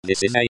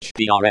This is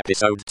HPR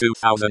episode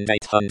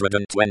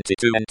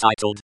 2822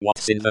 entitled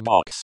What's in the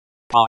Box?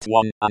 Part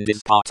 1 and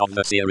is part of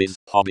the series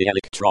Hobby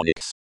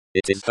Electronics.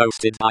 It is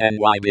hosted by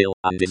NY Bill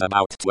and is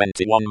about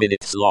 21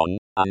 minutes long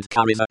and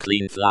carries a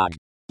clean flag.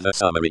 The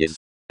summary is,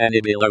 NY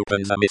Bill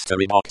opens a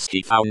mystery box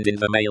he found in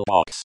the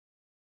mailbox.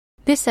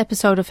 This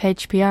episode of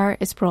HPR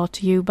is brought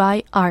to you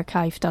by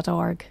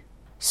archive.org.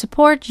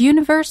 Support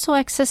universal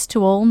access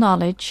to all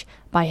knowledge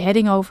by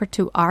heading over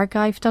to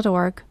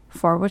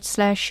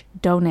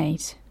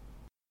archive.org/donate.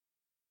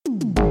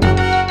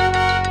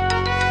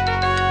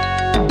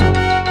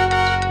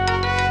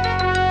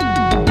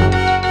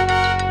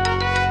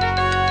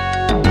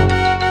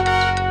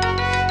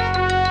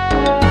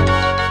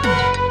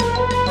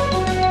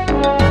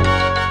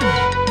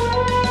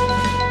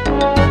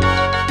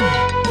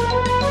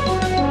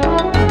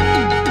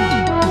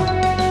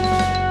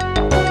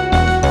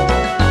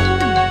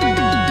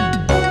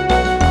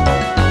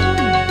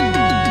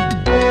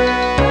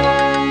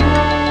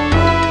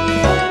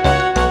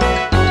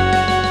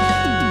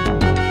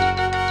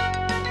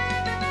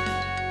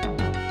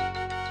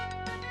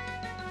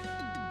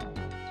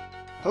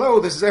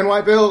 Hello, this is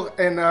NY Bill,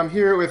 and I'm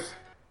here with...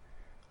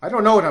 I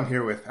don't know what I'm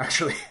here with,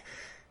 actually.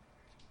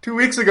 2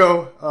 weeks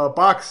ago, a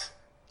box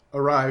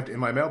arrived in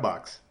my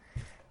mailbox.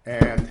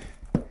 And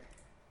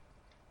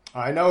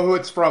I know who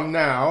it's from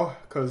now,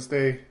 because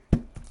they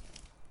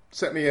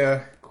sent me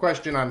a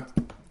question on...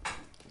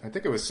 I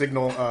think it was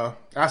Signal,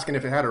 asking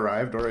if it had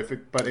arrived, or if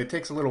it... But it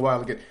takes a little while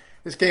to get...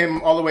 This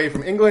came all the way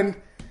from England.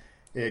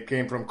 It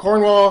came from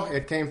Cornwall.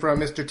 It came from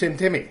Mr. Tim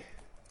Timmy.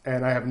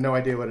 And I have no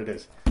idea what it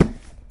is.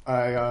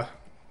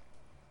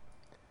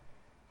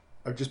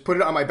 I've just put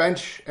it on my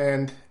bench,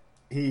 and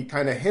he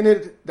kind of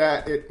hinted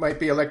that it might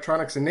be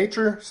electronics in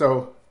nature,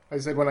 so I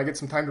said when I get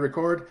some time to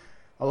record,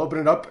 I'll open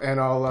it up, and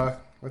I'll,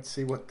 let's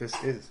see what this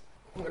is.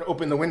 I'm going to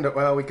open the window.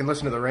 Well, we can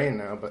listen to the rain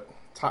now, but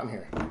it's hot in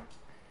here.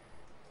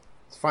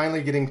 It's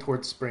finally getting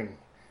towards spring.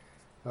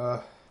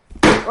 Oh!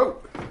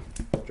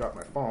 Dropped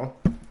my phone.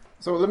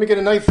 So let me get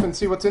a knife and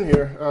see what's in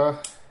here.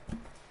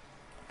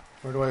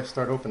 Where do I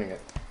start opening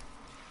it?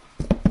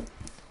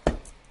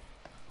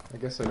 I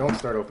guess I don't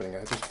start opening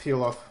it. I just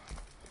peel off.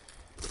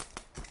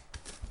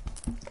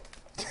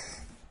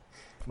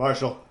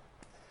 Marshall,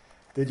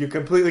 did you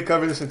completely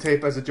cover this in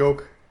tape as a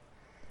joke?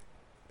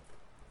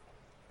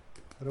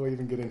 How do I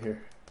even get in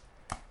here?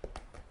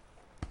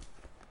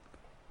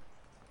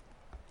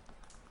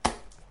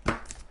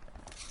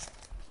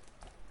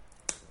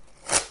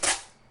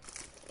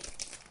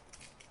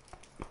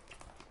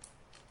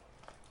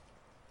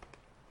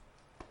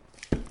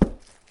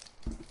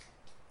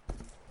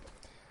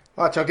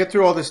 Watch, I'll get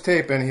through all this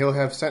tape and he'll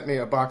have sent me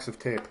a box of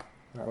tape.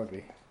 That would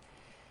be.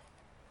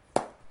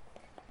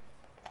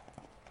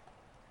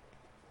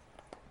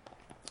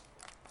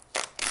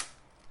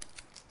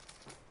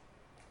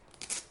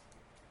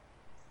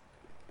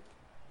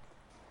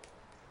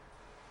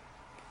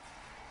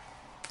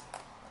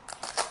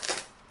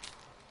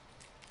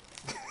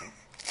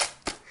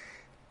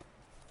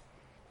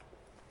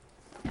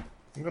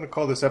 I'm going to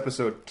call this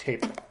episode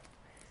Tape.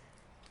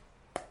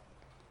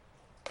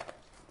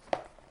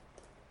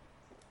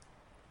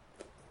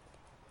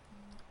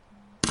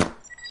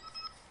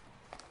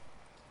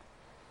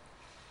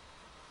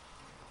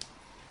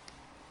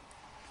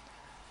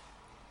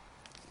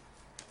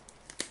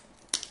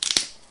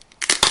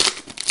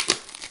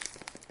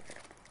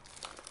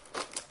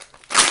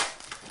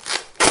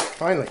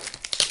 Finally.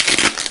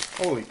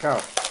 Holy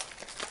cow.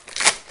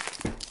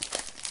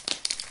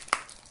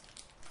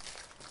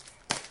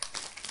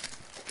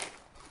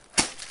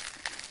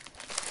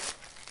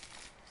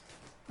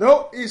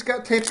 No, he's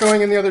got tape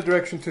going in the other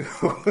direction too.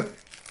 If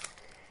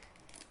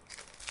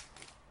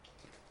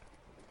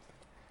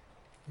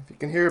you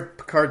can hear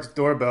Picard's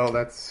doorbell,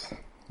 that's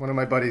one of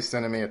my buddies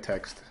sending me a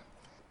text.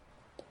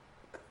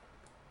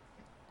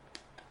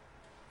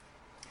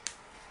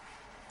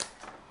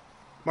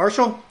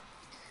 Marshall?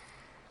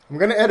 I'm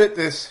going to edit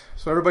this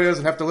so everybody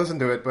doesn't have to listen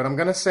to it, but I'm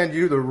going to send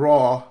you the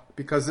raw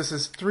because this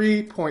is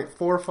 3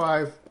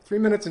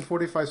 minutes and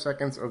 45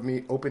 seconds of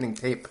me opening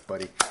tape,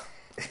 buddy.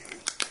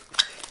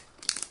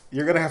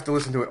 You're going to have to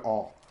listen to it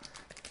all.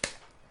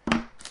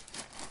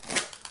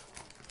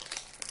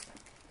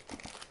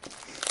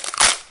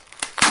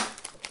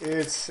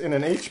 It's in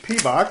an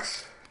HP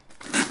box.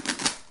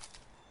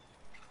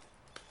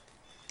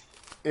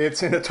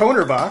 It's in a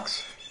toner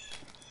box.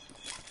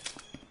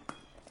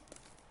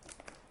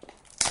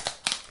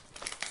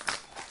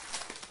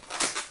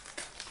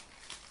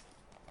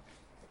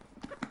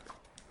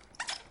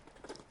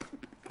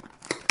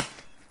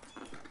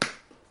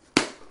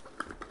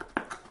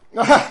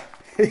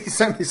 He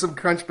sent me some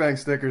Crunch Bang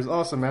stickers.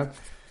 Awesome, man.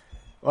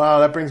 Wow,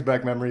 that brings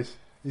back memories.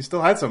 You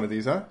still had some of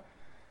these, huh?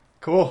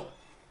 Cool.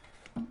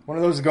 One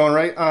of those is going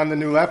right on the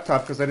new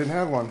laptop because I didn't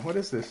have one. What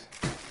is this?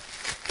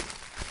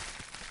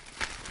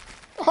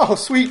 Oh,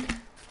 sweet.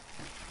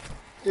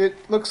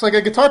 It looks like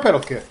a guitar pedal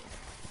kit.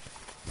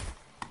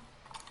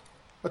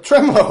 A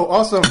tremolo.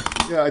 Awesome.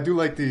 Yeah, I do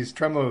like these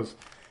tremolos.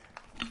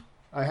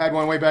 I had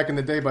one way back in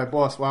the day by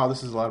Boss. Wow,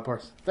 this is a lot of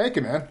parts. Thank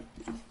you, man.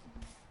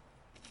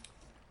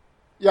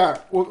 Yeah,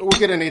 we'll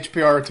get an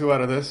HPR or two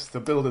out of this,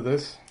 the build of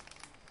this.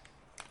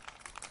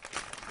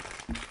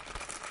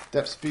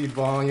 Depth, speed,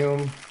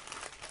 volume.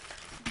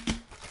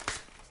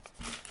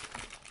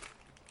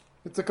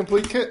 It's a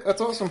complete kit.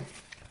 That's awesome.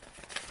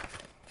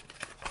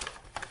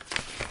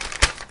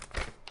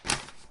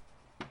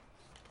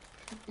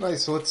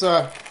 Nice. So let's.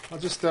 I'll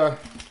just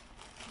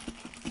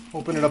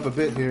open it up a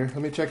bit here.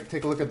 Let me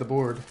take a look at the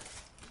board.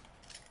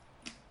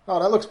 Oh,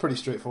 that looks pretty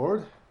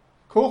straightforward.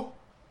 Cool.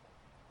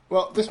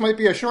 Well, this might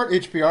be a short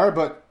HPR,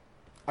 but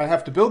I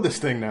have to build this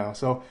thing now.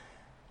 So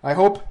I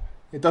hope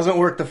it doesn't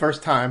work the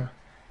first time,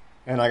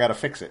 and I got to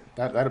fix it.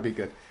 That'll be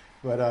good.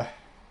 But all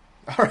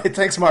right.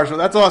 Thanks, Marshall.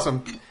 That's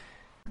awesome.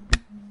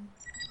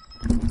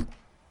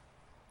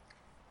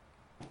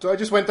 So I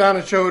just went down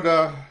and showed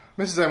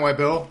Mrs. NY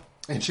Bill,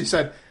 and she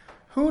said,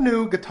 "Who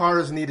knew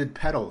guitars needed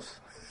pedals?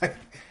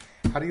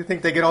 How do you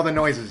think they get all the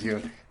noises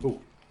here?"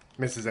 Ooh,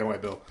 Mrs. NY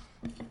Bill.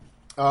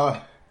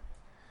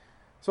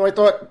 So I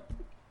thought,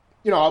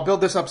 I'll build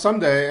this up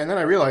someday, and then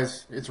I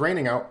realized it's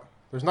raining out.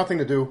 There's nothing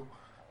to do.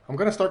 I'm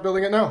going to start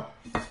building it now.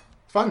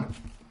 Fun.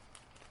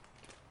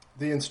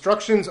 The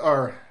instructions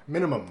are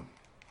minimum.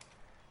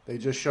 They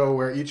just show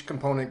where each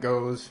component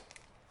goes.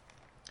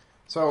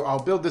 So I'll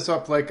build this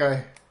up like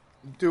I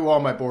do all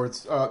my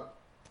boards.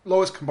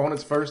 Lowest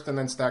components first and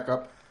then stack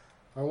up.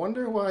 I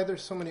wonder why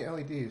there's so many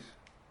LEDs.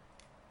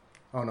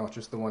 Oh no,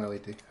 just the one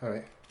LED.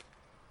 Alright.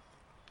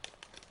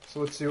 So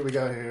let's see what we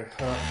got here.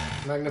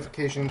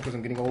 Magnification, because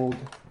I'm getting old.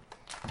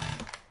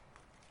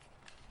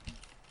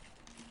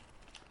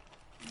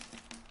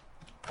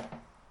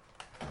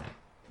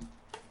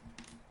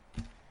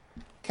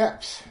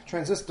 Caps,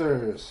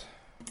 transistors.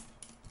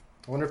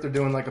 I wonder if they're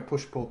doing like a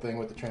push-pull thing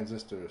with the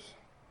transistors.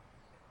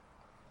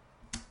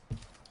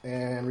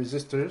 And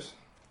resistors.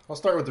 I'll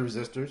start with the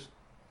resistors.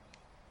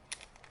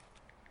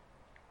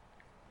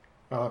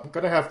 I'm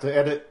going to have to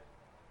edit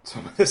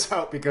some of this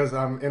out because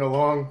I'm in a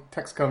long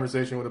text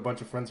conversation with a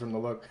bunch of friends from the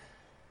Lug.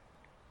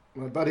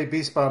 My buddy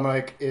B-Spa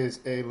Mike is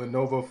a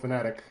Lenovo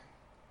fanatic.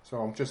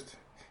 So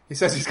he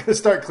says he's going to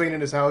start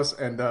cleaning his house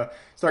and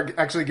start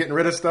actually getting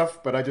rid of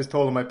stuff. But I just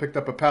told him I picked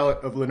up a pallet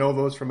of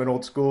Lenovo's from an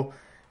old school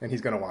and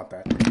he's going to want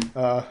that.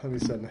 Let me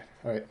send that.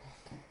 All right.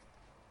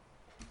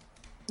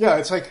 Yeah,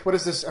 it's like, what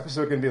is this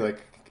episode going to be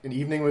like? An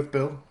evening with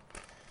Bill?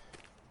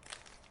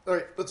 All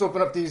right, let's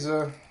open up these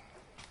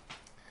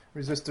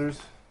resistors.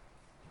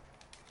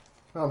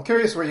 Well, I'm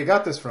curious where you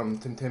got this from,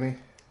 Timmy.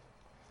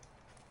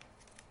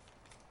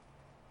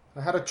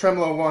 I had a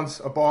tremolo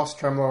once, a Boss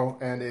tremolo,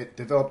 and it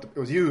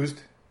was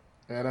used,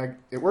 and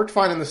it worked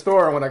fine in the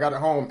store. When I got it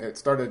home, it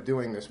started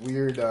doing this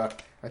weird, I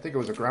think it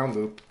was a ground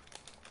loop.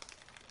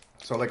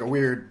 So like a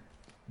weird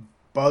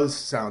buzz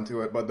sound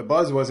to it, but the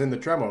buzz was in the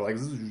tremolo,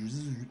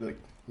 like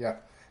yeah,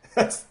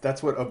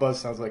 that's what a buzz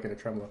sounds like in a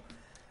tremolo.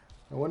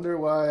 I wonder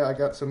why I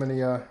got so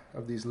many of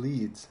these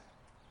leads.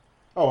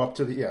 Oh, up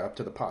to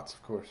the pots,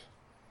 of course.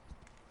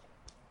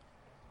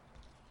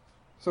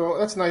 So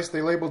that's nice.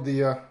 They labeled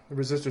the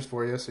resistors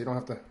for you, so you don't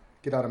have to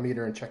get out a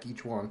meter and check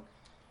each one.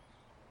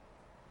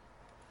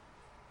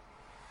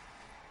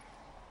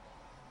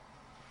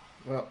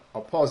 Well,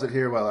 I'll pause it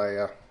here while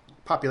I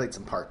populate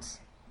some parts.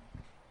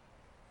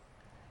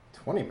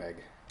 20 meg.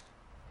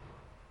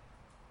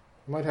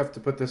 I might have to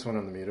put this one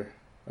on the meter.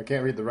 I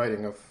can't read the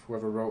writing of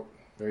whoever wrote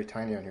very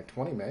tiny on here.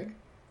 20 meg?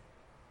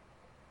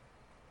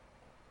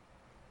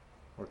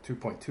 Or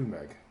 2.2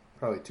 meg.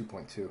 Probably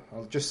 2.2.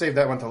 I'll just save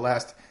that one to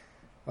last.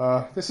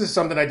 This is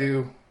something I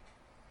do.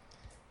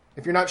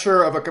 If you're not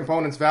sure of a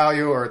component's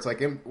value or it's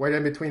like right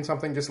in between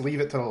something, just leave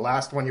it to the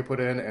last one you put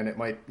in and it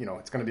might,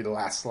 it's going to be the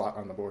last slot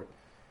on the board.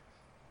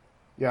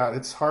 Yeah,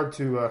 it's hard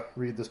to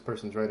read this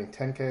person's writing.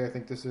 10K, I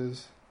think this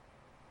is.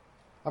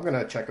 I'm going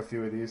to check a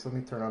few of these. Let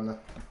me turn on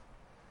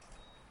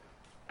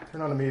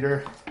the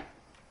meter.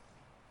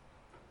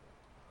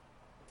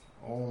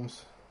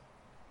 Ohms.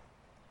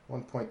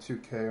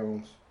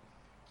 1.2K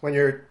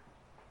ohms.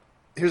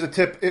 Here's a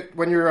tip.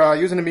 When you're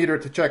using a meter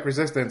to check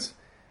resistance,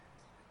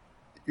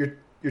 your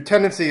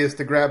tendency is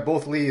to grab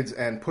both leads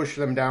and push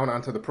them down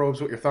onto the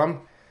probes with your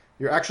thumb.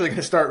 You're actually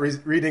going to start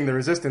reading the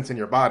resistance in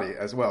your body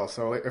as well.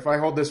 So if I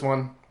hold this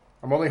one,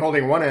 I'm only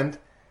holding one end,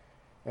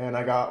 and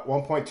I got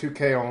 1.2K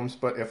ohms,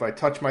 but if I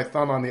touch my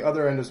thumb on the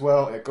other end as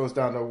well, it goes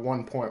down to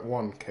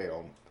 1.1K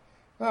ohm.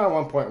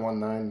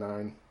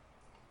 1.199.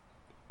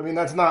 I mean,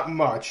 that's not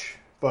much,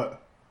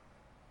 but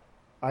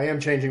I am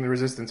changing the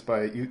resistance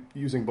by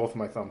using both of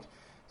my thumbs.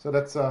 So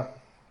that's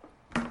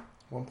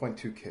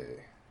 1.2K.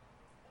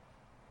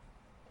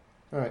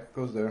 All right,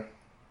 goes there.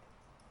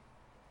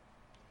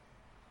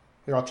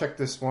 Here, I'll check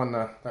this one.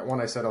 That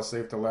one I said I'll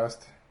save to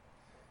last.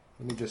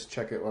 Let me just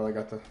check it while I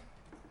got the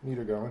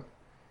meter going.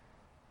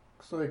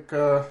 Looks like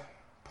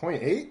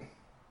 0.8?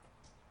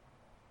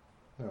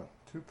 No,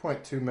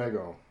 2.2 meg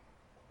ohm.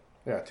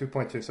 Yeah,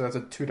 2.2. So that's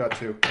a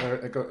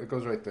 2.2. It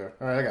goes right there.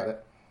 All right, I got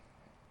it.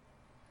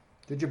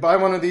 Did you buy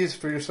one of these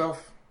for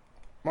yourself,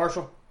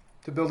 Marshall,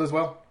 to build as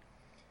well?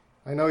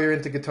 I know you're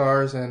into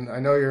guitars, and I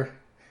know you're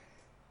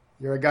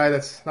You're a guy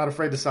that's not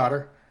afraid to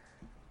solder.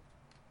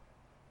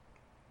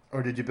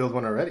 Or did you build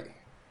one already?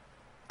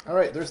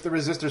 Alright, there's the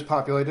resistors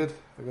populated.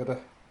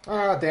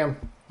 Damn.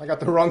 I got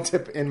the wrong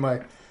tip in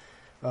my...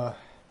 I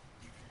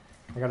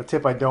got a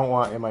tip I don't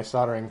want in my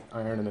soldering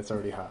iron and it's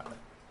already hot.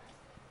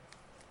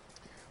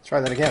 Let's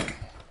try that again.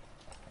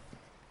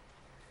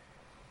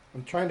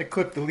 I'm trying to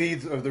clip the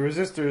leads of the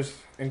resistors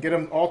and get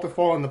them all to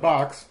fall in the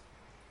box.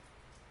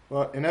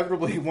 But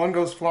inevitably one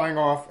goes flying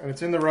off and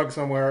it's in the rug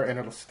somewhere and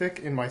it'll stick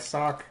in my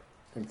sock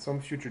in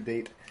some future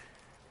date.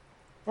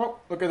 Oh,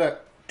 look at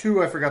that.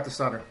 2 I forgot to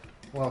solder.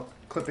 Well,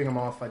 clipping them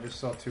off, I just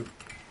saw 2.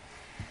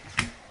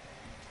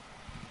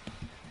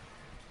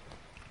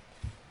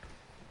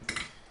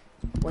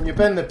 When you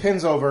bend the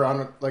pins over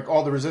on like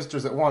all the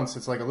resistors at once,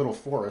 it's like a little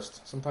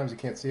forest. Sometimes you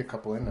can't see a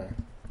couple in there.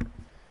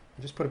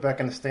 I just put it back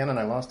in the stand and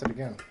I lost it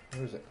again.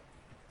 Where is it?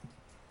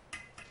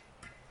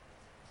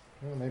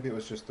 Well, maybe it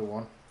was just the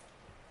one.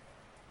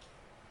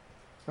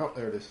 Oh,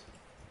 there it is.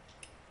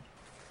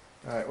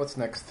 Alright, what's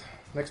next?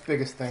 Next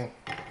biggest thing.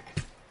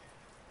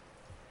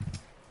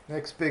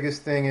 Next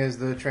biggest thing is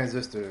the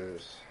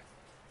transistors.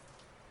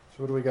 So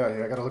what do we got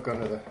here? I gotta look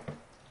under the...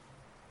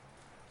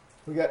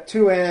 We got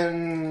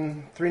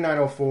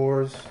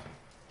 2N3904s.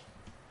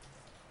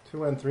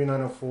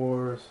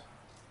 2N3904s.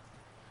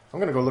 I'm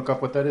gonna go look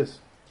up what that is.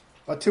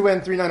 A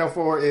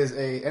 2N3904 is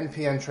a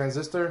NPN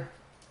transistor.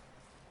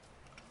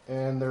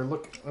 And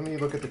let me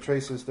look at the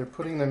traces. They're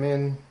putting them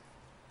in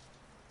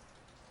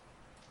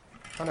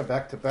kind of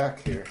back to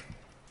back here.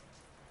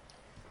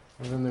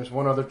 And then there's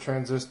one other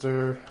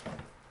transistor.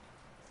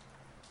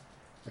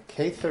 A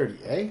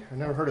K30A? I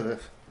never heard of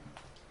this.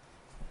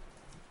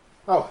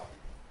 Oh,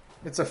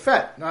 it's a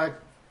FET.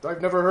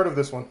 I've never heard of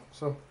this one.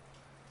 So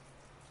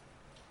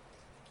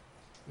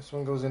this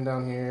one goes in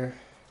down here.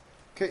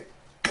 Okay,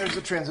 there's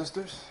the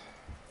transistors.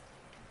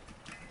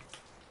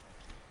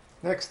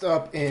 Next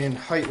up in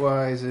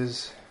height-wise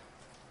is...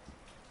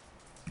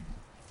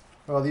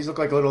 Well, these look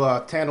like little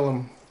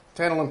tantalum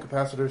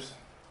capacitors.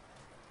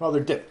 Well,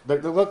 they're dipped. They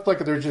look like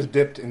they're just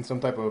dipped in some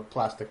type of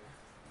plastic.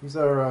 These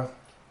are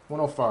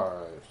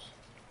 105s.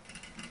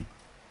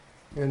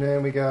 And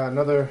then we got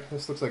another,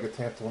 this looks like a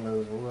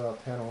tantalum as well.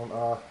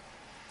 Tantalum,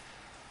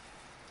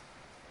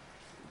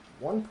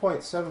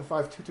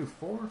 1.75224?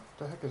 What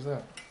the heck is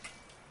that?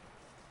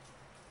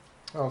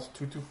 Oh, it's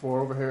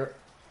 224 over here.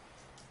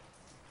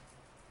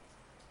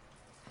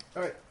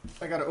 Alright,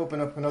 I gotta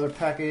open up another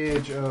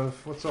package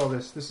of, what's all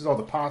this? This is all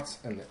the pots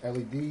and the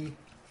LED.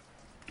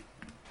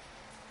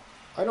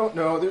 I don't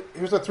know.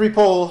 Here's a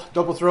 3-pole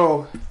double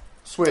throw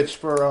switch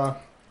for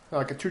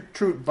like a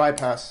true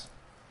bypass.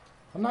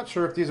 I'm not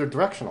sure if these are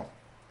directional.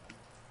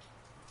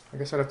 I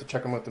guess I'd have to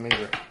check them with the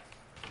meter.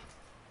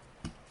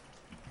 I'm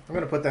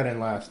going to put that in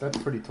last. That's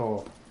pretty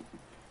tall.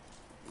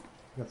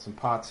 Got some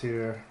pots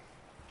here.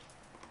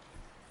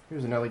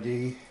 Here's an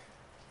LED.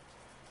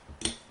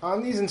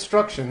 On these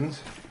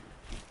instructions,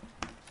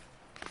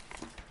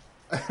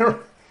 I'm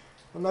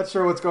not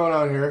sure what's going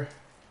on here.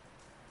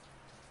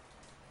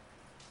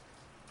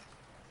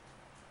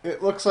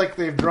 It looks like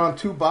they've drawn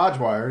 2 bodge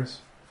wires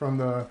from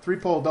the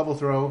 3-pole double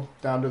throw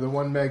down to the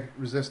 1 meg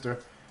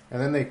resistor, and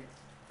then they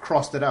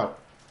crossed it out.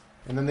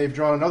 And then they've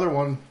drawn another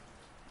one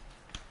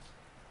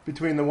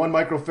between the 1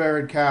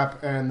 microfarad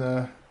cap and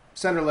the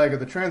center leg of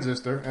the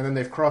transistor, and then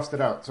they've crossed it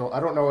out. So I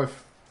don't know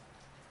if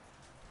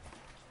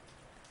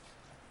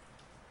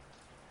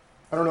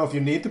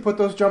you need to put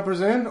those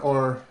jumpers in,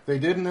 or they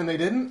did and then they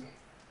didn't.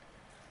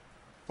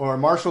 Or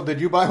Marshall, did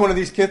you buy one of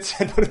these kits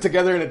and put it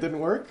together and it didn't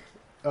work?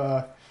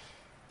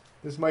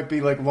 This might be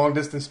like long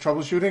distance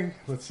troubleshooting.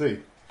 Let's see.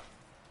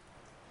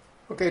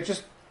 Okay, it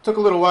just took a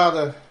little while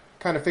to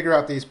kind of figure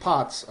out these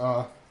pots.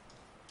 You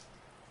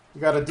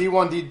got a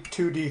D1,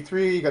 D2,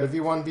 D3. You got a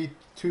V1,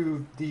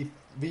 V2,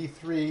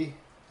 V3,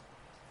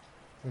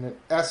 and an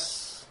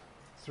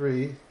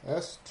S3,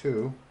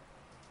 S2.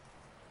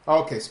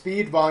 Okay,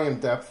 speed, volume,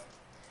 depth.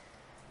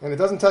 And it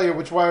doesn't tell you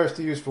which wires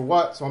to use for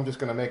what, so I'm just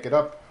going to make it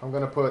up. I'm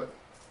going to put,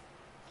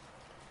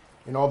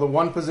 in all the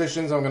 1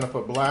 positions, I'm going to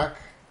put black.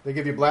 They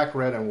give you black,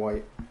 red, and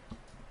white.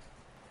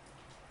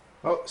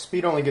 Oh,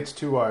 speed only gets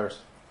 2 wires.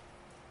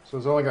 So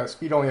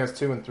speed only has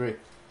 2 and 3.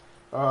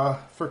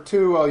 For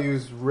 2, I'll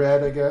use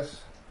red, I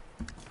guess.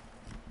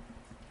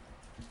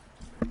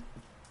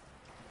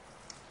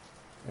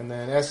 And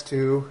then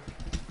S2,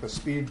 because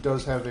speed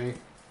does have a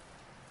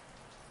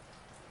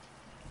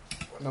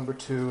number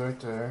 2 right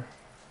there.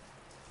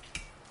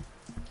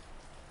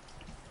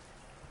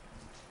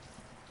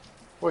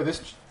 Boy,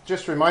 this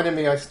just reminded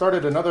me, I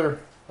started another,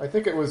 I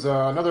think it was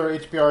another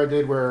HPR I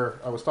did where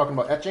I was talking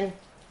about etching.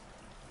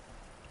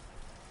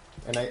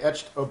 And I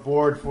etched a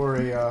board for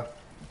a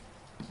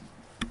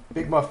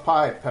Big Muff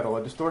Pi pedal,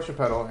 a distortion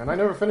pedal, and I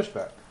never finished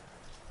that.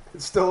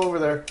 It's still over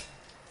there.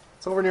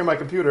 It's over near my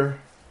computer.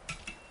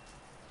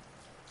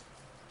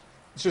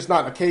 It's just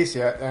not in a case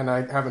yet, and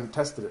I haven't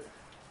tested it.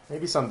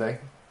 Maybe someday.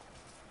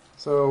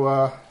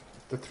 So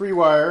the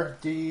 3-wire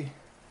D3,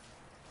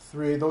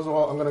 those are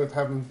all, I'm going to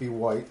have them be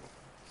white.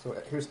 So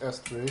here's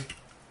S3.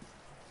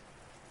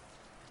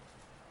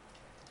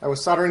 I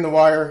was soldering the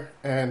wire,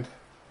 and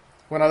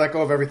when I let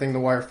go of everything, the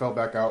wire fell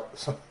back out.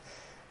 So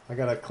I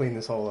gotta clean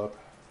this all up.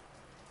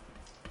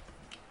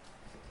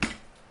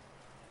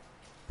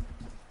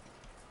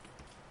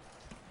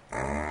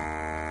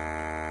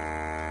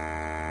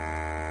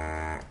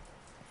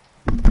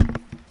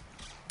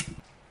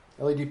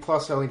 LED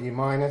plus, LED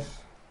minus.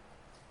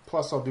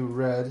 Plus I'll do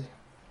red.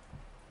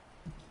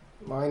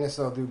 Minus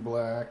I'll do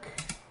black.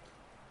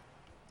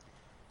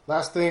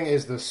 Last thing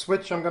is the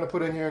switch I'm going to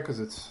put in here because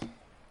it's a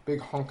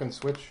big honking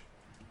switch.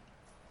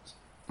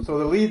 So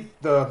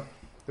the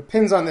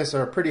pins on this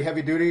are pretty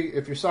heavy duty.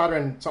 If you're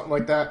soldering something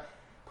like that,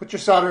 put your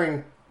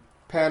soldering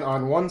pen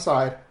on one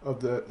side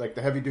of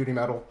the heavy duty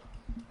metal,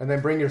 and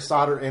then bring your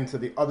solder into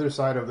the other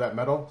side of that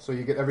metal so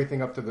you get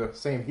everything up to the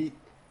same heat.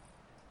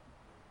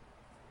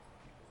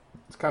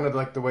 It's kind of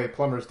like the way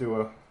plumbers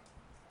do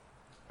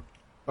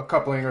a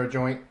coupling or a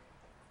joint.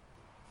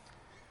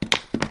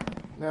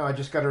 Now I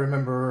just got to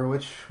remember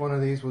which one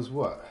of these was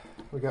what.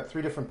 We got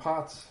 3 different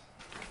pots.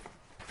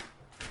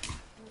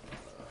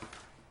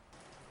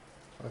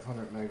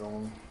 500 meg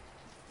ohm.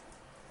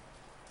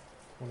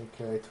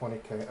 20K,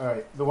 20K.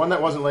 Alright, the one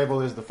that wasn't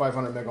labeled is the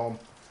 500 meg ohm.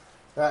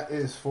 That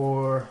is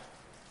for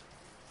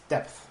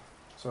depth.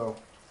 So,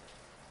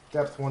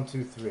 depth 1,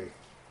 2, 3.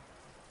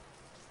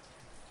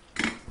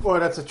 Boy,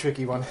 that's a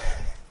tricky one.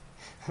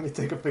 Let me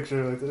take a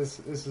picture of this.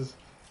 This is...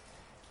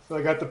 So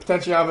I got the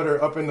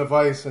potentiometer up in the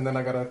vise, and then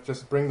I gotta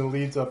just bring the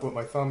leads up with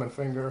my thumb and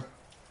finger.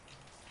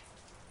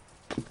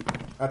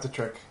 That's a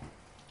trick.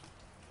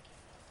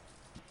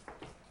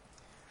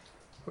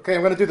 Okay,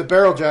 I'm gonna do the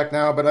barrel jack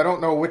now, but I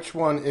don't know which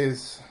pin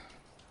is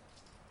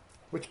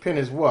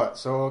what.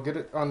 So I'll get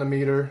it on the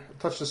meter,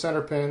 touch the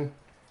center pin.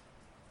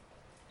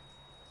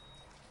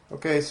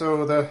 Okay,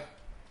 so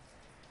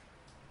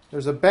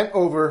there's a bent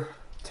over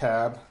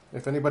tab,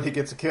 if anybody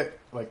gets a kit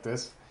like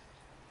this.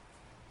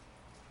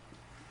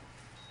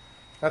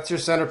 That's your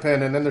center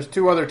pin, and then there's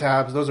 2 other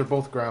tabs. Those are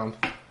both ground.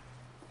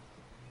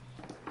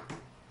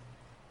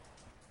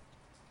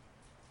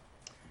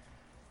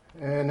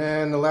 And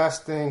then the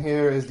last thing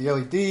here is the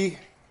LED.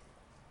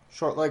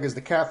 Short leg is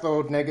the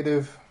cathode,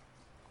 negative.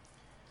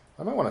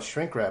 I might want to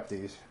shrink wrap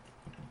these.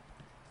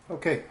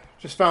 Okay,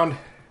 just found...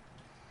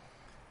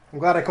 I'm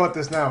glad I caught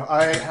this now.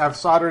 I have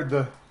soldered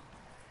the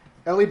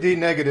LED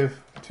negative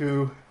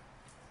to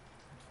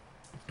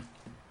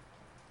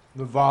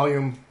the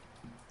volume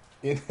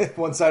in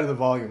one side of the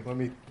volume. Let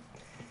me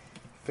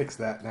fix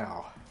that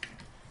now.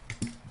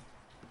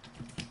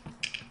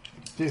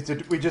 Jeez,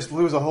 did we just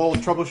lose a whole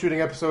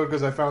troubleshooting episode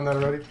because I found that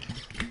already?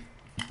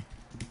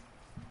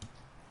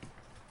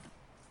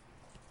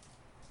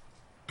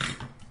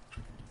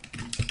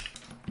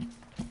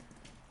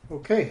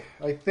 Okay,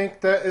 I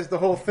think that is the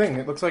whole thing.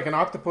 It looks like an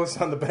octopus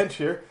on the bench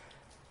here.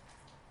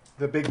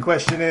 The big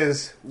question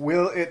is,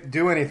 will it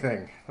do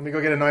anything? Let me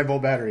go get a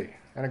 9-volt battery.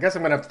 And I guess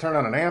I'm going to have to turn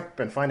on an amp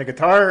and find a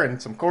guitar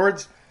and some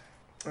chords.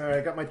 Alright,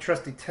 I got my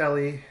trusty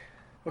telly.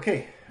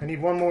 Okay, I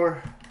need one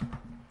more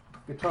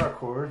guitar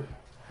chord.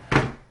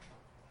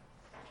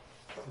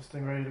 This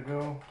thing ready to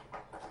go.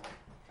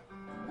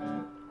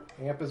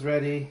 Amp is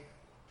ready.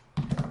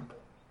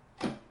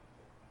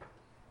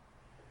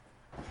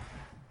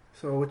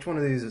 So which one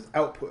of these is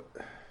output?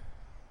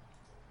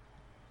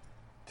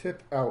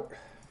 Tip out.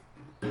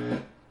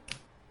 It's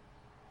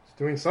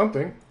doing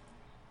something.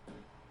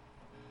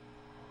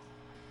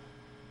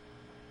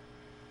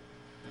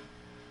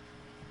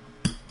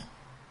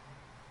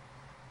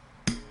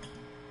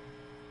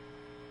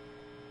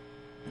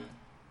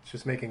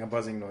 Just making a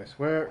buzzing noise.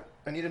 Where?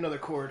 I need another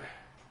chord.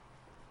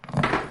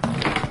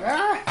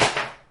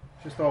 Ah!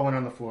 Just all went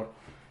on the floor.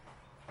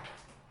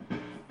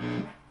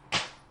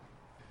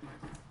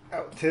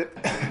 Out tip.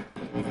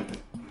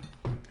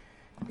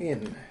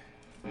 In.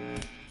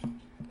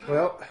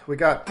 Well, we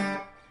got...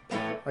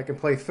 I can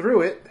play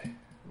through it.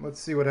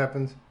 Let's see what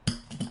happens.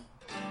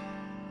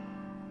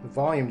 The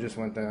volume just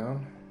went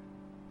down.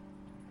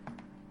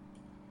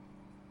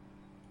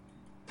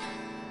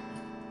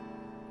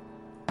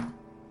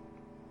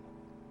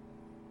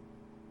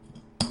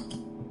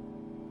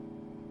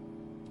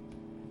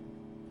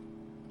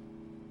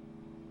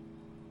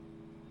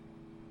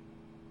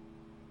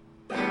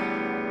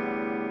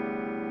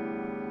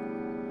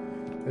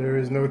 There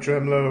is no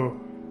tremolo.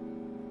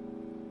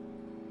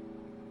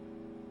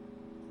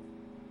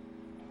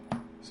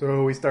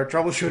 So we start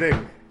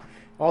troubleshooting.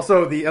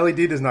 Also, the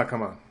LED does not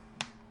come on.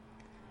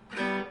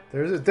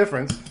 There's a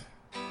difference.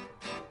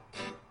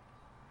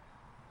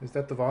 Is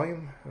that the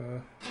volume?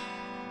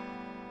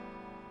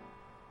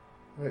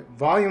 Right,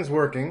 volume's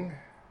working,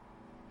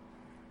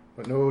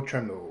 but no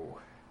tremolo.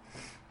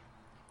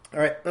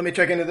 Alright, let me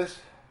check into this.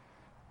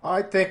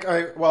 I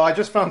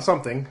just found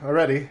something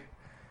already.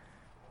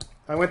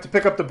 I went to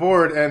pick up the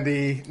board and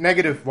the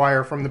negative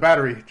wire from the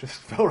battery just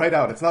fell right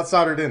out. It's not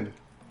soldered in.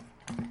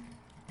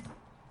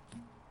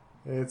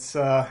 It's,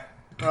 well,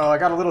 I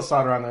got a little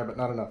solder on there, but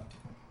not enough.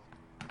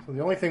 So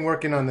the only thing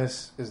working on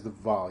this is the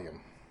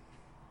volume.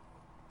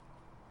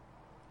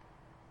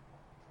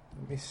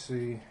 Let me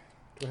see.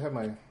 Do I have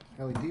my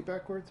LED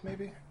backwards,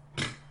 maybe?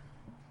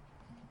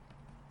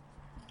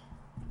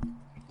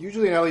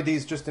 Usually an LED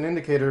is just an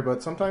indicator,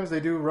 but sometimes they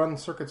do run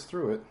circuits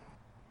through it.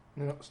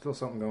 Still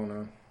something going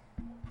on.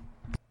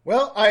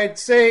 Well, I'd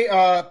say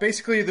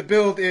basically the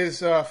build is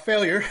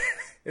failure.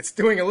 It's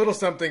doing a little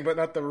something, but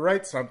not the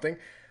right something.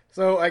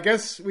 So I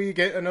guess we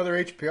get another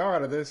HPR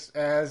out of this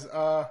as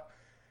I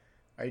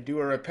do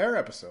a repair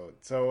episode.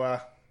 So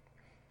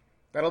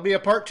that'll be a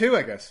part 2,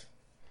 I guess.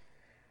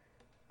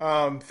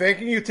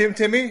 Thanking you,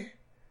 Timmy,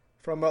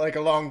 from like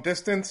a long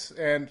distance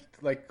and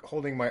like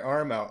holding my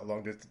arm out a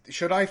long distance.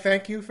 Should I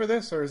thank you for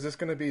this, or is this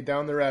going to be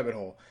down the rabbit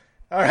hole?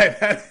 All right,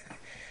 man.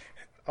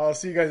 I'll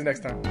see you guys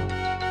next time.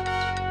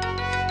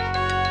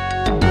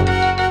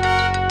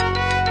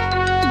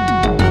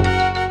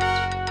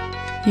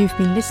 You've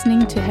been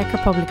listening to Hacker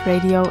Public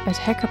Radio at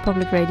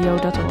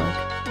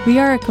hackerpublicradio.org. We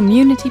are a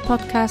community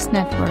podcast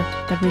network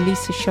that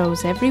releases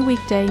shows every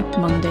weekday,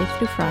 Monday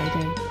through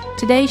Friday.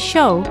 Today's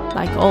show,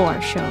 like all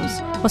our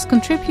shows, was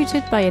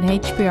contributed by an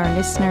HPR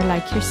listener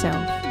like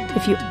yourself.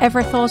 If you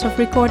ever thought of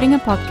recording a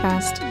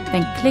podcast,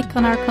 then click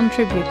on our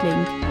contribute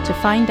link to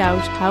find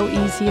out how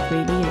easy it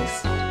really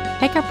is.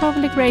 Hacker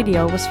Public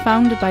Radio was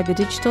founded by the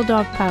Digital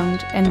Dog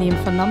Pound and the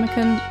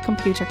Infonomicon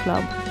Computer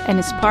Club and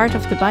is part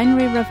of the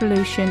binary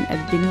revolution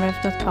at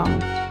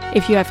binrev.com.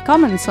 If you have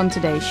comments on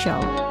today's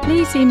show,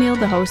 please email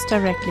the host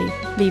directly,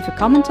 leave a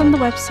comment on the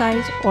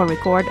website, or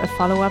record a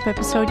follow-up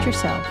episode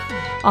yourself.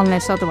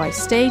 Unless otherwise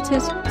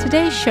stated,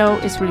 today's show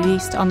is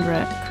released under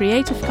a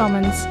Creative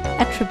Commons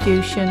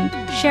Attribution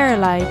Share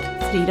Alike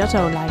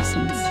 3.0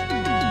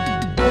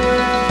 license.